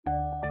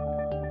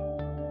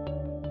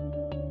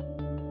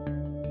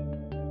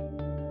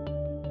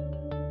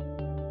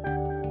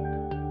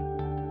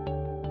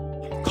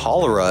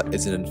Cholera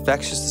is an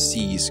infectious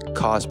disease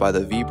caused by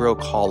the vibrio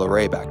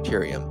cholerae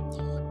bacterium.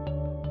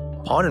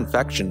 Upon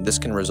infection, this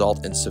can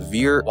result in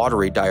severe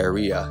watery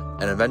diarrhea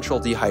and eventual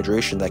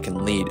dehydration that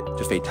can lead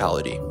to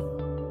fatality.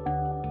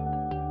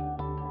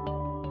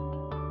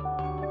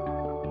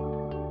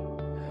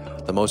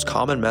 The most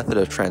common method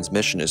of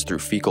transmission is through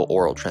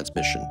fecal-oral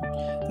transmission,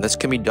 and this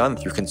can be done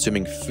through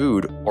consuming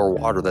food or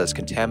water that is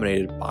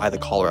contaminated by the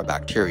cholera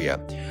bacteria.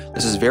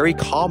 This is very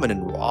common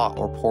in raw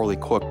or poorly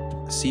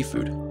cooked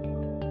seafood.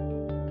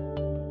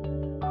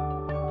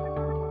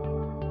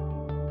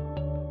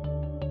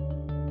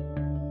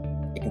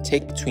 It can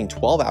take between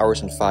 12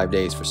 hours and 5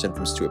 days for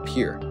symptoms to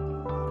appear.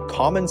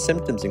 Common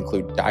symptoms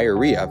include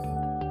diarrhea,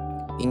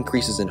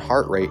 increases in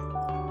heart rate,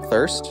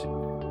 thirst,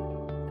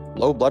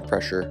 low blood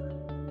pressure,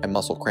 and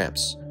muscle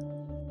cramps.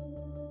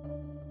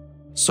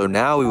 So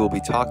now we will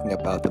be talking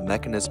about the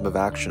mechanism of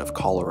action of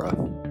cholera.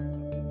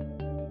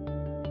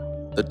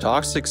 The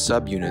toxic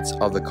subunits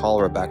of the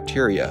cholera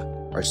bacteria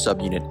are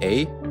subunit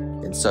A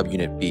and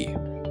subunit B.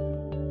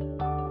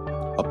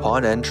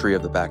 Upon entry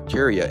of the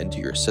bacteria into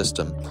your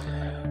system,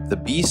 the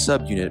B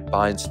subunit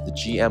binds to the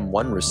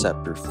GM1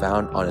 receptor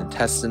found on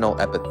intestinal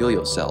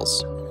epithelial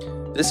cells.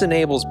 This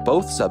enables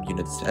both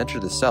subunits to enter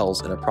the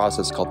cells in a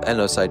process called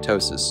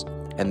endocytosis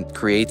and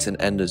creates an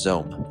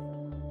endosome.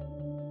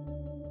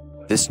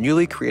 This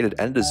newly created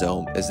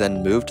endosome is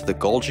then moved to the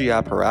Golgi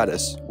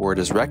apparatus, where it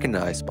is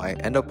recognized by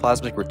an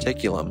endoplasmic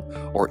reticulum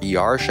or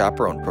ER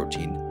chaperone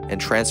protein and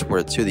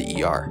transported to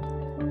the ER.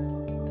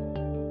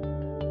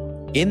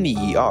 In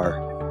the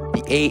ER,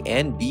 the A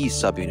and B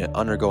subunit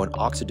undergo an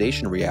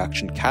oxidation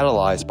reaction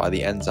catalyzed by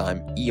the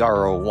enzyme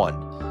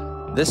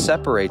ERO1. This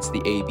separates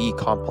the AB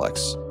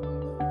complex.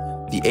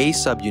 The A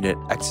subunit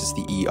exits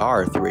the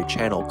ER through a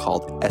channel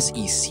called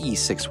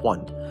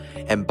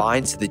SEC61 and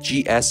binds to the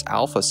GS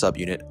alpha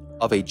subunit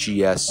of a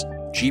GS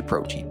G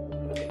protein.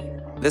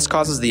 This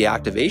causes the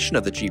activation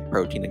of the G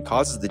protein and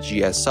causes the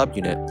GS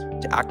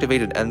subunit to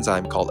activate an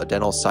enzyme called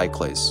adenyl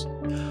cyclase.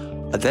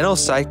 Adenyl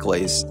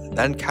cyclase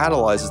then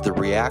catalyzes the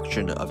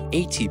reaction of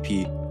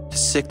ATP to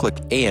cyclic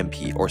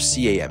AMP or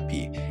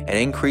CAMP and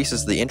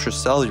increases the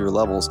intracellular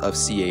levels of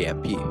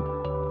CAMP.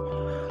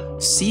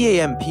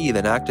 CAMP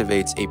then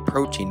activates a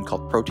protein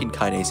called protein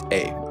kinase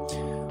A.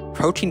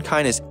 Protein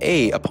kinase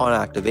A, upon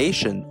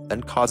activation,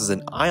 then causes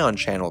an ion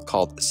channel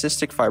called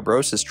cystic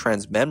fibrosis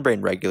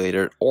transmembrane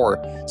regulator, or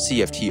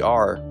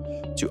CFTR,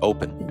 to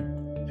open.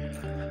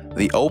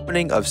 The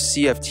opening of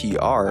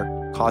CFTR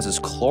causes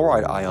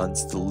chloride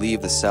ions to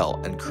leave the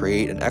cell and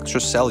create an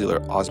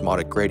extracellular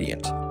osmotic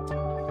gradient.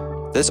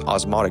 This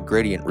osmotic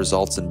gradient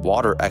results in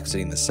water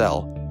exiting the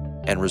cell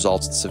and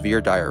results in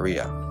severe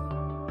diarrhea.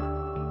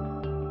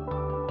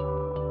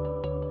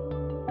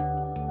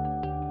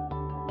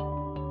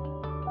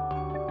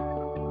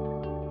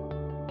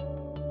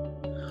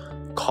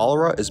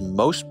 Cholera is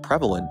most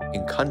prevalent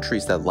in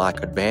countries that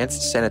lack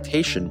advanced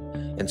sanitation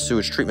and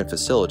sewage treatment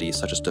facilities,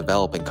 such as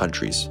developing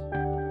countries.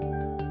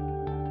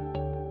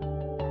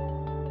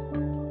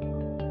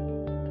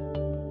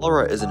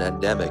 Cholera is an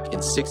endemic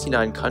in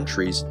 69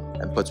 countries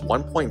and puts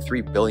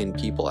 1.3 billion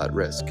people at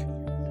risk.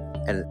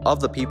 And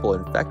of the people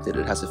infected,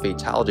 it has a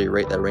fatality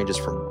rate that ranges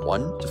from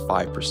 1 to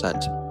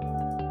 5%.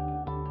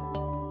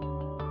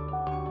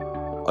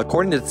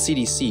 According to the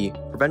CDC,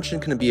 prevention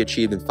can be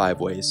achieved in 5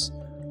 ways.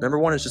 Number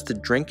 1 is just to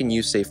drink and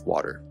use safe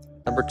water.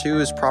 Number 2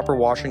 is proper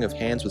washing of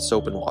hands with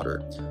soap and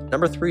water.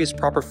 Number 3 is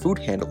proper food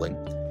handling.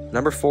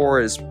 Number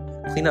 4 is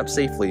clean up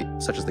safely,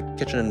 such as the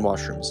kitchen and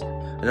washrooms.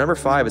 And number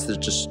 5 is to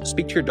just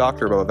speak to your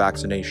doctor about a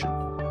vaccination.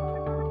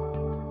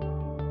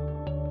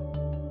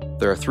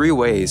 There are 3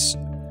 ways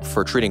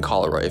for treating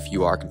cholera if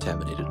you are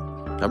contaminated.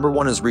 Number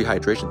 1 is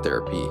rehydration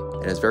therapy,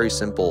 and it's very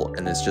simple,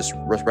 and it's just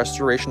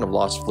restoration of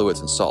lost fluids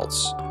and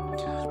salts.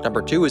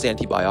 Number 2 is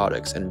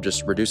antibiotics, and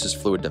just reduces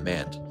fluid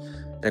demand.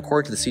 And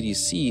according to the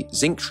CDC,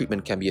 zinc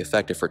treatment can be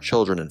effective for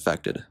children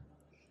infected.